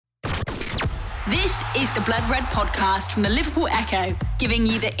This is the Blood Red podcast from the Liverpool Echo, giving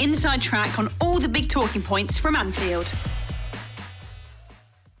you the inside track on all the big talking points from Anfield.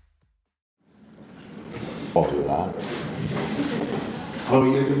 Hola.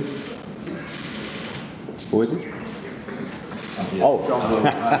 Hello, Jurgen. Who is it? Oh.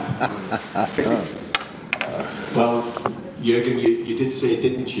 Well, Jurgen, you did say,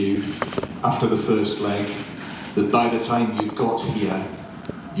 didn't you, after the first leg, that by the time you got here,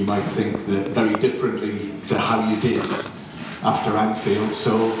 you might think that very differently to how you did after Anfield.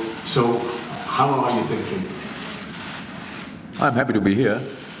 So how are you thinking? I'm happy to be here.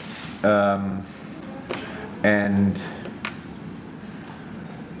 And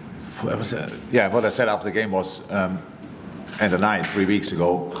what I said after the game was, and the night 3 weeks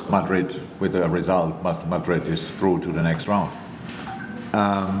ago, Madrid with the result, Madrid is through to the next round.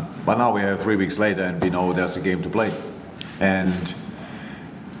 But now we are 3 weeks later and we know there's a game to play. And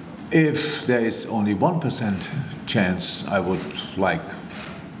if there is only 1% chance, I would like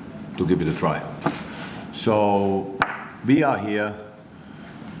to give it a try. So we are here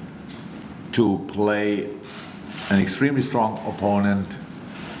to play an extremely strong opponent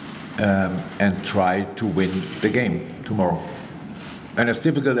and try to win the game tomorrow. And as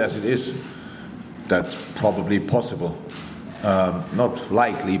difficult as it is, that's probably possible. Not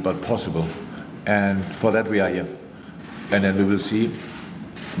likely, but possible. And for that we are here. And then we will see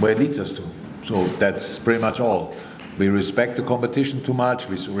where it leads us to. So that's pretty much all. We respect the competition too much.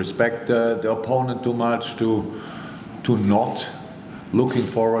 We respect the opponent too much to not looking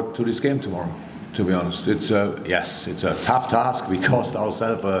forward to this game tomorrow. To be honest, it's a tough task. We caused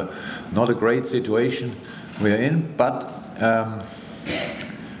ourselves not a great situation we are in, but how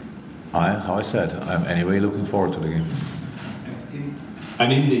I said, I'm anyway looking forward to the game.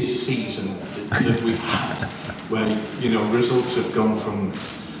 And in this season that we've had, where results have gone from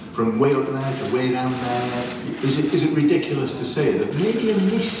way up there to way down there, is it ridiculous to say that maybe in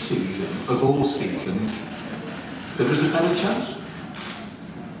this season of all seasons there is a better chance?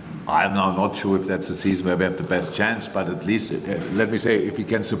 I'm now not sure if that's the season where we have the best chance, but at least, let me say, if we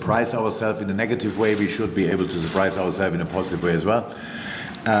can surprise ourselves in a negative way, we should be able to surprise ourselves in a positive way as well.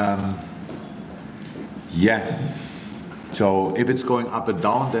 So if it's going up and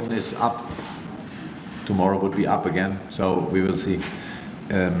down, then it's up. Tomorrow would be up again, so we will see.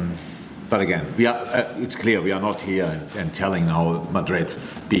 But again, it's clear we are not here and telling now Madrid,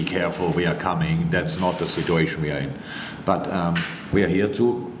 be careful, we are coming. That's not the situation we are in. But we are here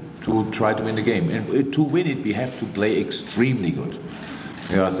to try to win the game. And to win it, we have to play extremely good.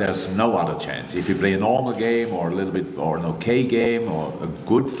 Because there's no other chance. If you play a normal game or an okay game or a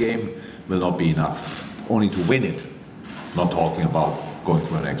good game, will not be enough. Only to win it, not talking about going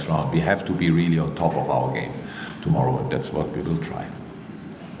to the next round. We have to be really on top of our game tomorrow, and that's what we will try.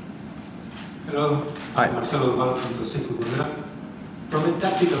 Hello, Hi. Marcelo Val from the City. From a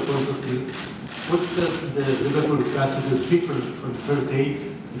tactical point of view, what does the Liverpool strategy do different from 38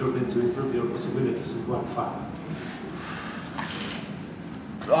 in order to improve your possibilities in 1-5?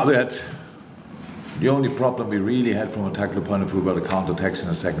 The only problem we really had from a tactical point of view were the counter-attacks in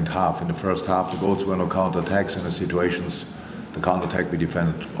the second half. In the first half, the goals were no counter-attacks, and the situations, the counter-attack we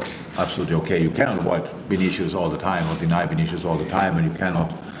defended absolutely okay. You cannot avoid Vinicius all the time or deny Vinicius all the time, and you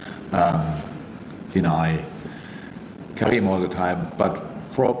cannot deny Karim all the time, but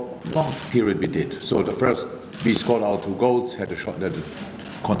for a long period we did. So the first, we scored our 2 goals, had a shot that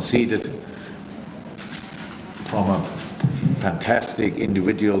conceded from a fantastic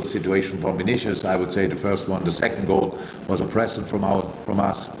individual situation from Vinicius, I would say the first one. The second goal was a present from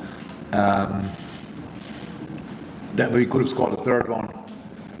us. Then we could have scored a third one.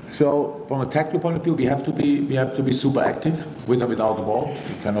 So from a tactical point of view, we have to be super active with or without the ball.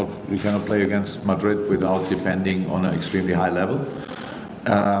 We cannot play against Madrid without defending on an extremely high level.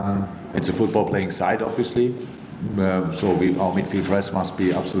 It's a football playing side, obviously. So our midfield press must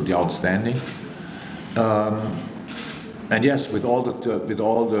be absolutely outstanding. And yes, with all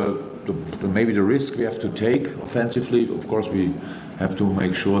the maybe the risk we have to take offensively, of course we have to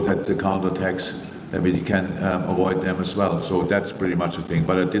make sure that the counter-attacks, that we can avoid them as well. So that's pretty much the thing.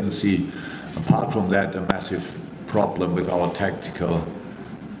 But I didn't see, apart from that, a massive problem with our tactical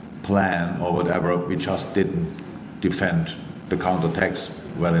plan or whatever. We just didn't defend the counter-attacks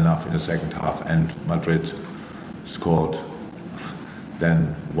well enough in the second half, and Madrid scored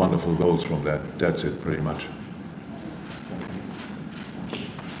then wonderful goals from that. That's it, pretty much.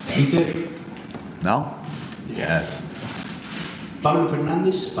 Peter. Now? Yes. Pablo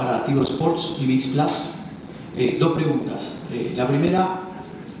Fernández para Tigo Sports y VIX Plus. Dos preguntas. La primera,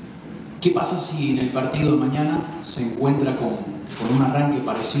 ¿qué pasa si en el partido de mañana se encuentra con con un arranque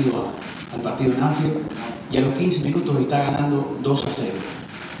parecido al partido en Anfield y a los 15 minutos está ganando 2-0.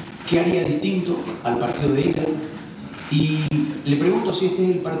 ¿Qué haría distinto al partido de ida? Y le pregunto si este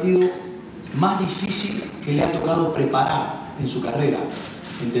es el partido más difícil que le ha tocado preparar en su carrera,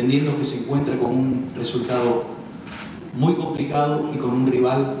 entendiendo que se encuentra con un resultado muy complicado y con un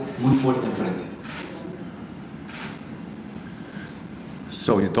rival muy fuerte enfrente.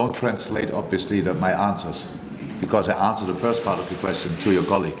 So you don't translate, obviously, my answers, because I answered the first part of the question to your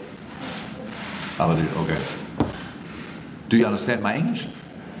colleague. Okay. Do you understand my English?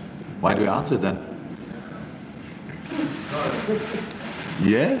 Why do you answer then?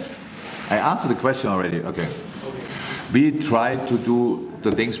 Yes? I answered the question already. Okay. We tried to do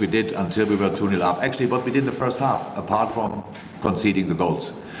the things we did until we were 2-0 up. Actually, what we did in the first half, apart from conceding the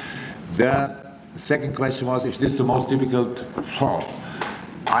goals. The second question was, if this is the most difficult...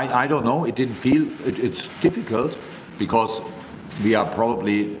 I don't know. It didn't feel... It's difficult because we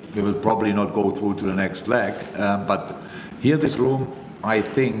will probably not go through to the next leg. But here in this room, I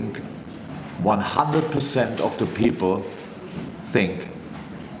think 100% of the people think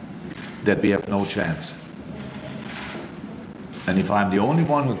that we have no chance. And if I'm the only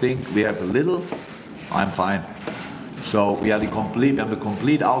one who thinks we have a little, I'm fine. So we are the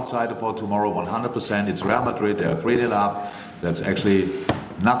complete outsider for tomorrow, 100%. It's Real Madrid, they are 3-0 up. That's actually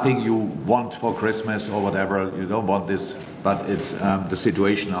nothing you want for Christmas or whatever. You don't want this, but it's the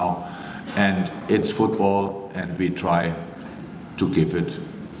situation now. And it's football, and we try to give it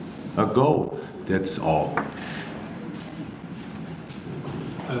a go. That's all.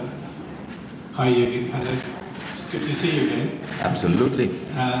 Hi, Jurgen. Hello. It's good to see you again. Absolutely.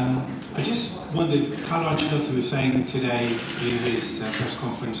 I just wondered, Carlo Ancelotti was saying today in his press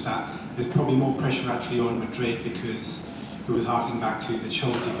conference that there's probably more pressure actually on Madrid because he was harking back to the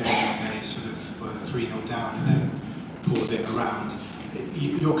Chelsea game where they sort of were 3-0 down and then pulled it around.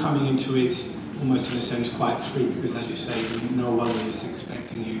 You're coming into it almost in a sense quite free because, as you say, no one is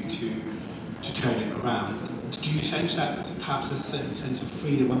expecting you to turn it around. Do you sense that perhaps a certain sense of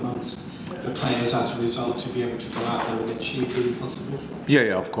freedom amongst the players as a result to be able to go out there and achieve the impossible?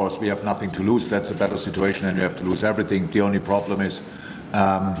 Yeah, of course. We have nothing to lose. That's a better situation, and we have to lose everything. The only problem is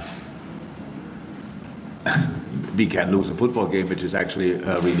we can lose a football game, which is actually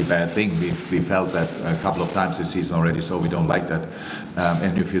a really bad thing. We felt that a couple of times this season already, so we don't like that.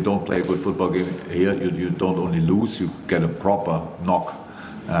 And if you don't play a good football game here, you don't only lose, you get a proper knock.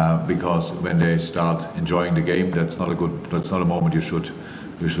 Because when they start enjoying the game, that's not a moment you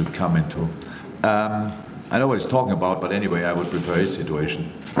should come into. I know what he's talking about, but anyway, I would prefer his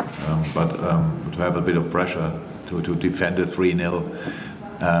situation. But to have a bit of pressure to defend a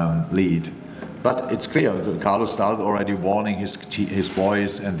 3-0 lead. But it's clear, Carlos started already warning his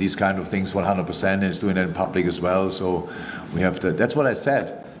boys and these kind of things 100%, and he's doing it in public as well. So we have to. That's what I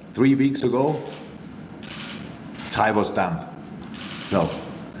said 3 weeks ago. Tie was done. So,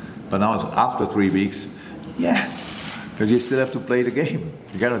 but now it's after 3 weeks. Yeah. Because you still have to play the game.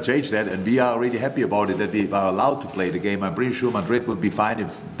 You cannot change that, and we are really happy about it that we are allowed to play the game. I'm pretty sure Madrid would be fine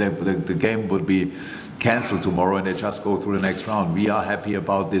if the game would be cancelled tomorrow and they just go through the next round. We are happy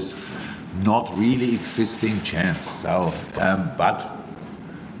about this not really existing chance. So, but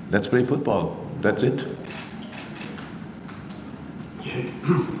let's play football. That's it.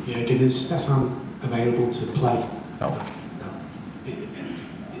 Yeah, is Stefan available to play? No.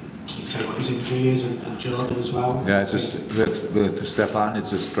 Can you say what his injury is and Jordan as well? Yeah, it's just with Stefan,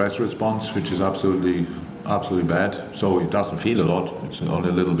 it's a stress response, which is absolutely bad. So he doesn't feel a lot. It's only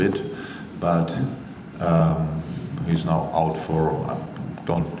a little bit, but he's now out for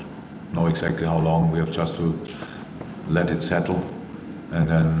don't know exactly how long. We have just to let it settle, and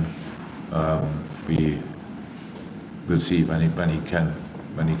then we will see when he can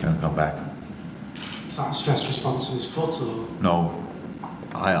come back. Is that a stress response in his foot or? No,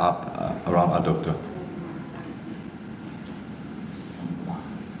 high up around adductor.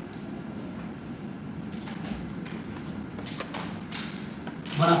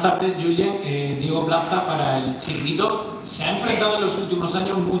 Buenas tardes, Jurgen. Diego Plaza para el Chiringuito. Se ha enfrentado en los últimos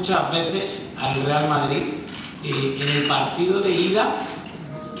años muchas veces al Real Madrid. En el partido de ida,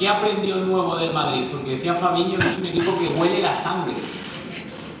 ¿qué aprendió nuevo del Madrid? Porque decía Fabinho que es un equipo que huele la sangre.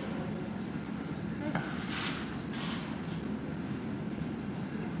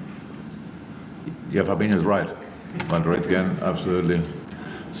 Yeah, Fabinho is right. Madrid can absolutely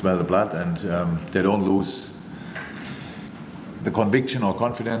smell the blood, and they don't lose the conviction or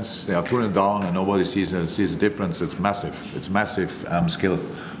confidence. They are turning down, and nobody sees a difference. It's massive. It's massive skill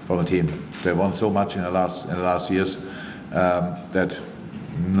from a team. They won so much in the last years that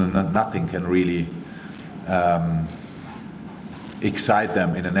nothing can really excite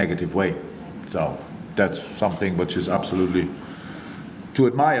them in a negative way. So that's something which is absolutely to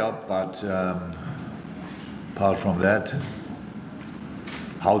admire, but apart from that,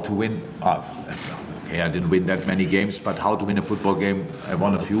 how to win, okay, I didn't win that many games, but how to win a football game, I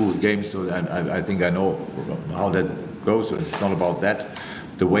won a few games, so I think I know how that goes. So it's not about that.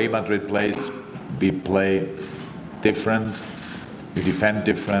 The way Madrid plays, we play different, we defend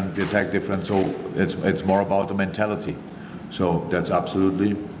different, we attack different, so it's more about the mentality. So that's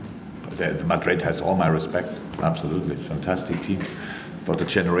absolutely, Madrid has all my respect, absolutely, fantastic team. For the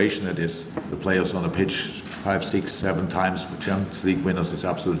generation it is, the players on the pitch 5, 6, 7 times Champions League winners is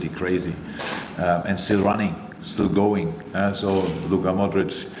absolutely crazy, and still running, still going. So Luka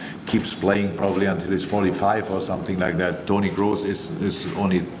Modric keeps playing probably until he's 45 or something like that. Toni Kroos is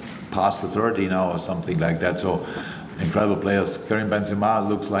only past the 30 now or something like that. So incredible players. Karim Benzema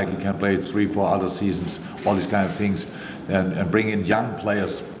looks like he can play 3, 4 other seasons. All these kind of things, and bring in young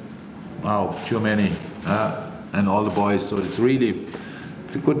players. Wow, Tchouameni, and all the boys. So it's really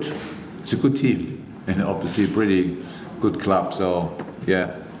it's a good team, and obviously a pretty good club. So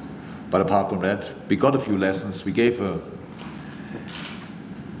yeah, but apart from that, we got a few lessons. We gave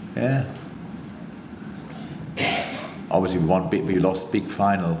obviously we lost big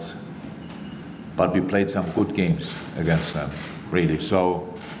finals, but we played some good games against them, really.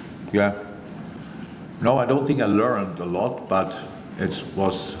 So yeah, no, I don't think I learned a lot, but it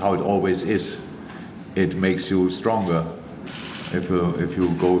was how it always is. It makes you stronger if you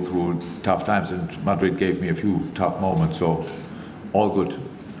go through tough times, and Madrid gave me a few tough moments, so all good.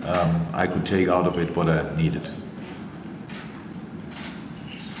 I could take out of it what I needed.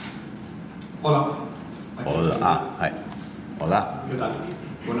 Hola. Hi. Hola. ¿Qué tal?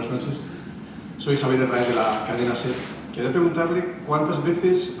 Buenas noches. Soy Javier Herrera de la cadena SER. Quería preguntarle cuántas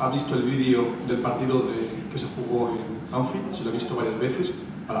veces ha visto el vídeo del partido que se jugó en Anfield, si lo ha visto varias veces,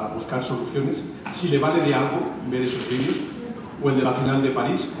 para buscar soluciones, si le vale de algo ver esos vídeos, o el de la final de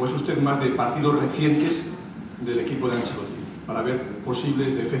París, o es usted más de partidos recientes del equipo de Ancelotti, para ver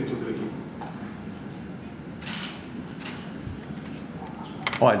posibles defectos del equipo.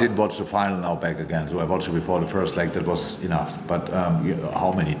 Oh, I didn't watch the final now back again, so I watched it before the first leg, that was enough. But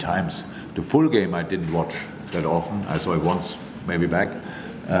how many times? The full game I didn't watch that often. I saw it once, maybe back,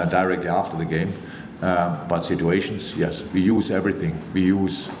 directly after the game. But situations, yes, we use everything. We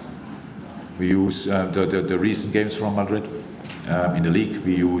use the recent games from Madrid in the league.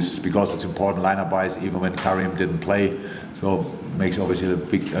 We use, because it's important, lineup-wise, even when Karim didn't play, so makes obviously a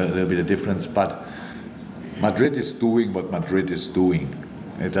little bit of difference. But Madrid is doing what Madrid is doing.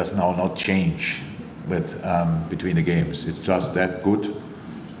 It does now not change with between the games. It's just that good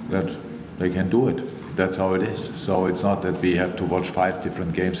that they can do it. That's how it is. So it's not that we have to watch 5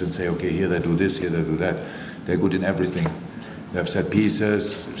 different games and say, okay, here they do this, here they do that. They're good in everything. They have set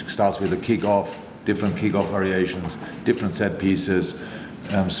pieces. It starts with a kickoff, different kickoff variations, different set pieces,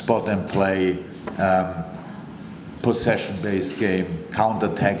 spot and play, possession-based game,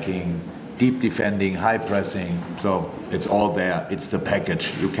 counter-attacking, deep defending, high pressing. So it's all there. It's the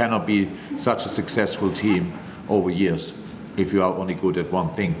package. You cannot be such a successful team over years if you are only good at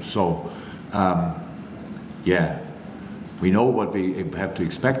one thing. So yeah, we know what we have to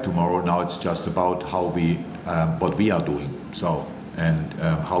expect tomorrow. Now it's just about how what we are doing. So and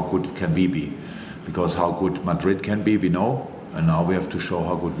how good can we be? Because how good Madrid can be, we know, and now we have to show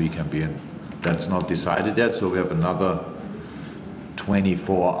how good we can be. And that's not decided yet. So we have another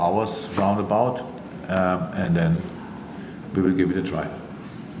 24 hours roundabout, and then we will give it a try.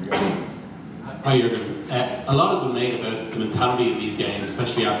 Hi Jurgen. A lot has been made about the mentality of these games,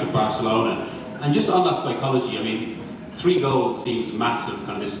 especially after Barcelona. And just on that psychology, I mean, 3 goals seems massive,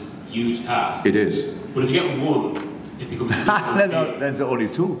 kind of this huge task. It is. But if you get 1, it becomes no, that's only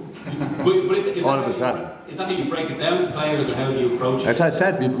 2. But is all of a sudden. Is that how you break it down to players, or how do you approach it? As I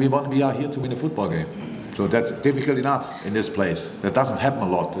said, we are here to win a football game. So that's difficult enough in this place. That doesn't happen a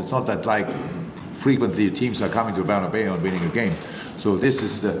lot. It's not that like frequently teams are coming to Bernabeu and winning a game. So this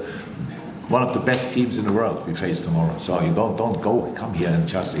is one of the best teams in the world we face tomorrow. So you don't come here and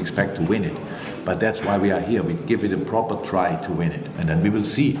just expect to win it. But that's why we are here. We give it a proper try to win it, and then we will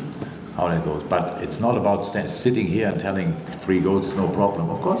see how that goes. But it's not about sitting here and telling 3 goals is no problem.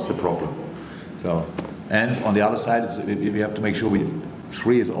 Of course, it's a problem. So, and on the other side, we have to make sure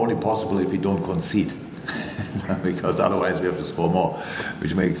 3 is only possible if we don't concede. Because otherwise we have to score more,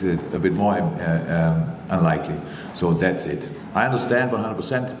 which makes it a bit more unlikely. So that's it. I understand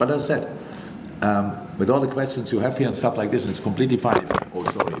 100%, but as I said, with all the questions you have here and stuff like this, it's completely fine.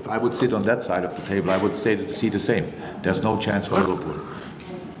 If I would sit on that side of the table, I would see the same. There's no chance for Liverpool.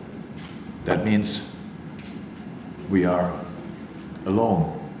 That means we are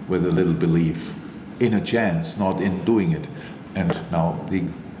alone with a little belief in a chance, not in doing it. And now we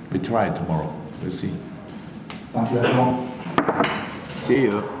try it tomorrow. We'll see. Thank you, everyone. See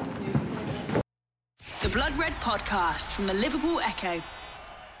you. The Blood Red Podcast from the Liverpool Echo.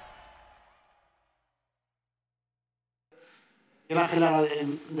 I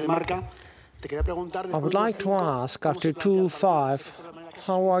would like to ask, after 2-5,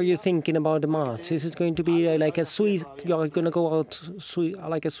 how are you thinking about the match? Is it going to be like a you're going to go out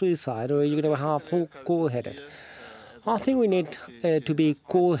like a suicide, or are you going to have cool-headed? I think we need to be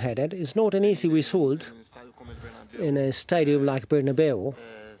cool-headed. It's not an easy result in a stadium like Bernabeu.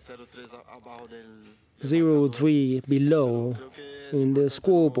 0-3 below in the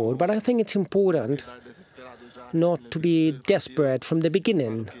scoreboard, but I think it's important not to be desperate from the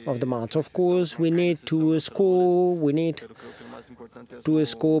beginning of the match. Of course, we need to score,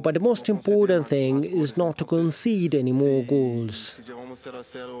 but the most important thing is not to concede any more goals.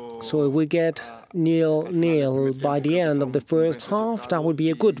 So if we get 0-0 by the end of the first half, that would be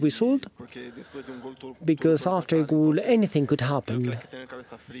a good result, because after a goal, anything could happen.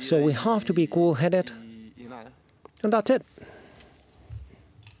 So we have to be cool-headed, and that's it.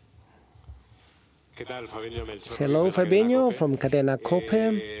 Hello, Fabinho from Cadena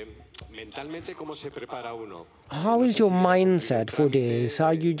Cope. How is your mindset for this?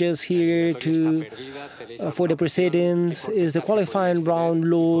 Are you just here for the proceedings? Is the qualifying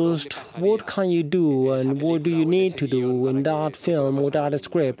round lost? What can you do, and what do you need to do in that film or that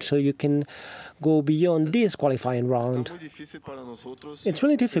script so you can go beyond this qualifying round? It's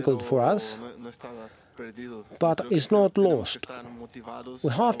really difficult for us, but it's not lost. We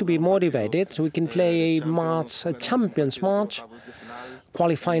have to be motivated so we can play a Champions match,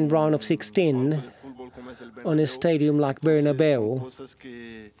 qualifying round of 16, on a stadium like Bernabeu.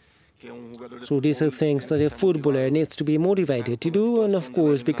 So these are things that a footballer needs to be motivated to do, and of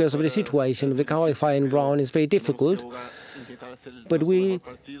course, because of the situation, the qualifying round is very difficult. But we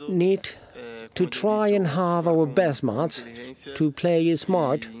need to try and have our best match, to play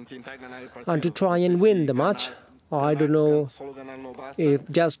smart, and to try and win the match. I don't know if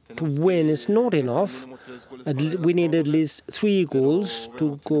just to win is not enough. We need at least 3 goals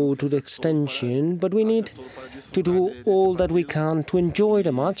to go to the extension, but we need to do all that we can to enjoy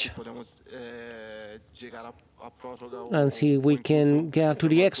the match and see if we can get to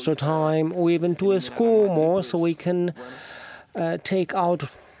the extra time or even to score more so we can take out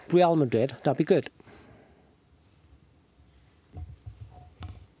Real Madrid. That'd be good.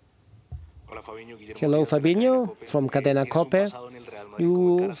 Hello, Fabinho from Cadena Cope.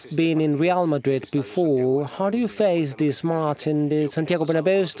 You've been in Real Madrid before. How do you face this match in the Santiago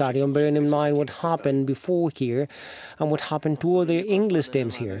Bernabeu Stadium, bearing in mind what happened before here and what happened to other English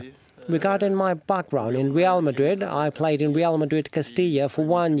teams here? Regarding my background in Real Madrid, I played in Real Madrid Castilla for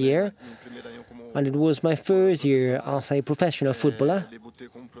 1 year, and it was my first year as a professional footballer.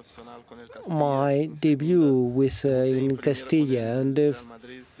 My debut was in Castilla, and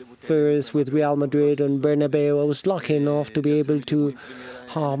first with Real Madrid and Bernabeu. I was lucky enough to be able to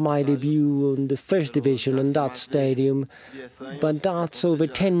have my debut in the first division in that stadium, but that's over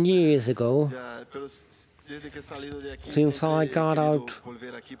 10 years ago. Since I got out,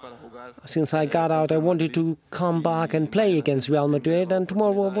 I wanted to come back and play against Real Madrid, and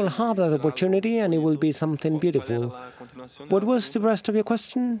tomorrow we'll have that opportunity, and it will be something beautiful. What was the rest of your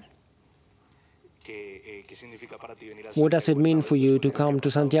question? What does it mean for you to come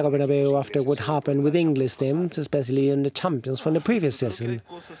to Santiago Bernabeu after what happened with English teams, especially in the champions from the previous season?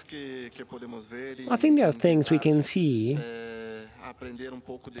 I think there are things we can see.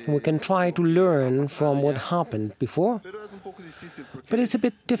 We can try to learn from what happened before, but it's a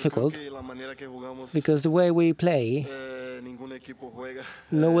bit difficult because the way we play,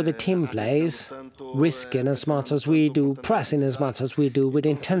 no other team plays, risking as much as we do, pressing as much as we do, with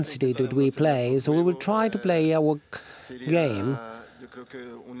intensity that we play. So we will try to play our game,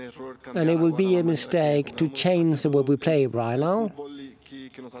 and it will be a mistake to change the way we play right now.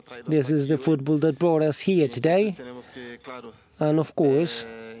 This is the football that brought us here today. And of course,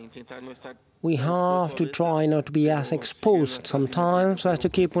 we have to try not to be as exposed sometimes, as to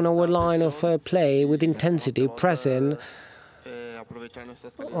keep on our line of play with intensity, pressing,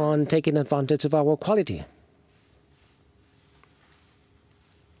 and taking advantage of our quality.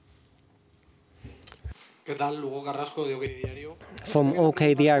 From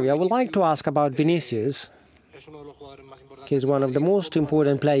OK Diario, I would like to ask about Vinicius. He's one of the most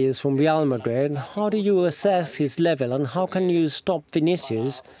important players from Real Madrid. How do you assess his level, and how can you stop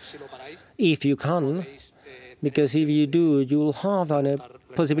Vinicius, if you can? Because if you do, you'll have a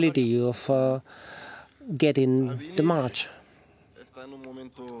possibility of getting the match.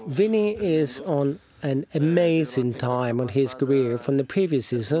 Vini is on an amazing time on his career. From the previous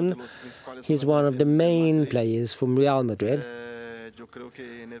season, he's one of the main players from Real Madrid.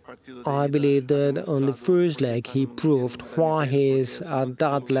 I believe that on the first leg he proved why he is at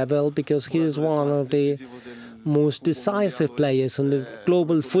that level, because he is one of the most decisive players in the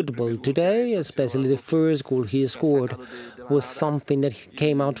global football today. Especially the first goal he scored was something that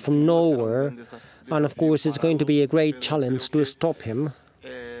came out from nowhere, and of course it's going to be a great challenge to stop him.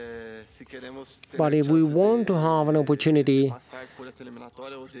 But if we want to have an opportunity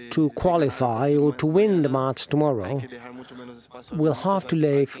to qualify or to win the match tomorrow, we'll have to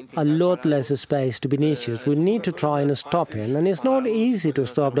leave a lot less space to Vinicius. We need to try and stop him. And it's not easy to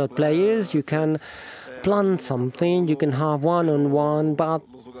stop that players. You can plan something, you can have one-on-one, but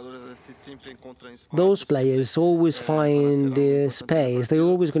those players always find the space. They're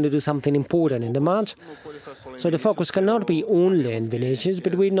always going to do something important in the match. So the focus cannot be only on Vinicius,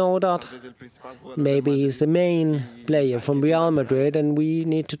 but we know that maybe he's the main player from Real Madrid and we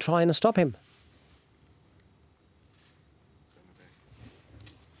need to try and stop him.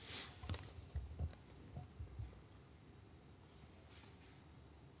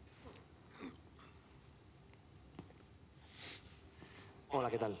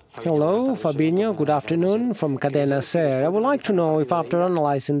 Hello, Fabinho. Good afternoon from Cadena Ser. I would like to know if after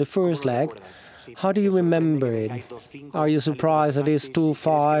analyzing the first leg, how do you remember it? Are you surprised that it's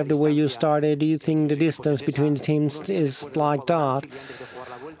 2-5 the way you started? Do you think the distance between the teams is like that?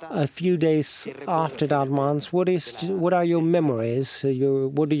 A few days after that month, what are your memories?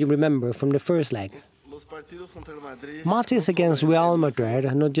 What do you remember from the first leg? Matches against Real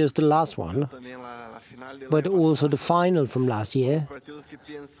Madrid, not just the last one, but also the final from last year,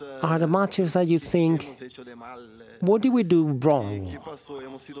 are the matches that you think, what did we do wrong?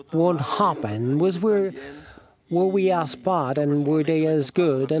 What happened? Were we as bad and were they as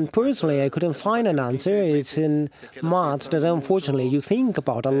good? And personally, I couldn't find an answer. It's a match that unfortunately you think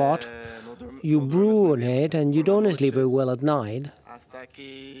about a lot, you brew on it, and you don't sleep very well at night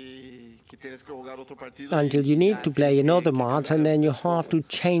until you need to play another match, and then you have to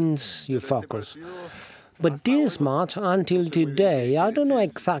change your focus. But this match, until today, I don't know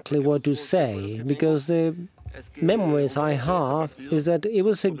exactly what to say, because the memories I have is that it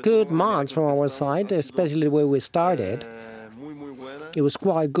was a good match from our side, especially the way we started. It was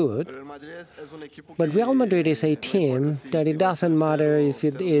quite good. But Real Madrid is a team that it doesn't matter if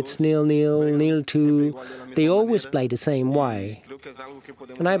it's 0-0, 0-2, they always play the same way.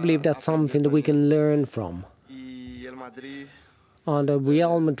 And I believe that's something that we can learn from. And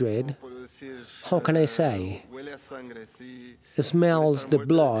Real Madrid, how can I say, smells the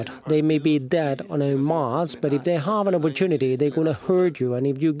blood. They may be dead on a match, but if they have an opportunity, they're going to hurt you. And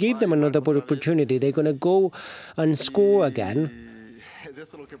if you give them another opportunity, they're going to go and score again.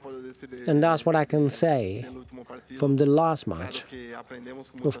 And that's what I can say from the last match.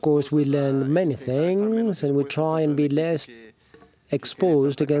 Of course, we learned many things, and we try and be less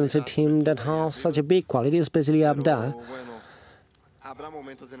exposed against a team that has such a big quality, especially up there.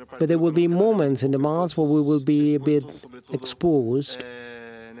 But there will be moments in the match where we will be a bit exposed,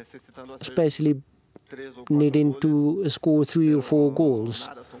 especially needing to score 3 or 4 goals.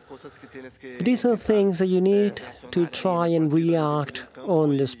 These are things that you need to try and react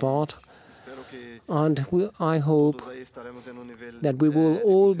on the spot. And I hope that we will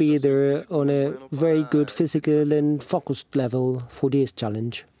all be there on a very good physical and focused level for this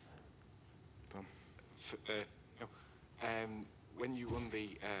challenge. When you won the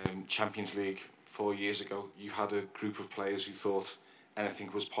Champions League 4 years ago, you had a group of players who thought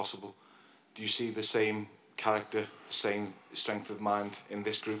anything was possible. Do you see the same character, the same strength of mind in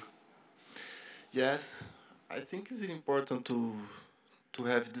this group? Yes, I think it's important to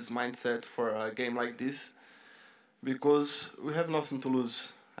have this mindset for a game like this, because we have nothing to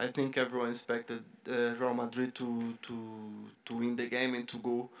lose. I think everyone expected Real Madrid to win the game and to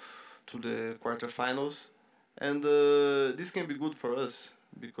go to the quarterfinals. And this can be good for us,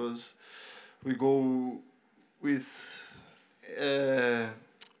 because we go with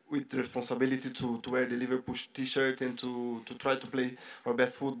responsibility to wear the Liverpool t-shirt and to try to play our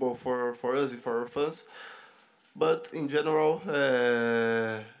best football for us and for our fans. But in general,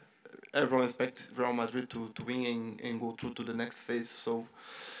 everyone expects Real Madrid to win and go through to the next phase. So,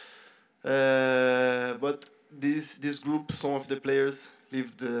 but this group, some of the players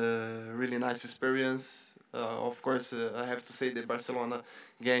lived a really nice experience. Of course, I have to say the Barcelona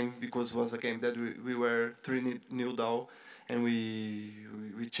game, because it was a game that we were 3-0 down, and we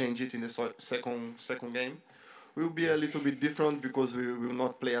changed it in the second game. It will be a little bit different because we will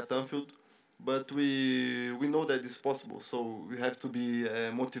not play at Anfield, but we know that it's possible. So we have to be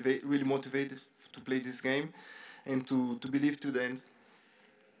really motivated to play this game and to believe to the end.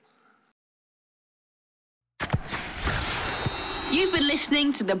 You've been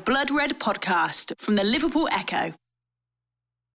listening to the Blood Red podcast from the Liverpool Echo.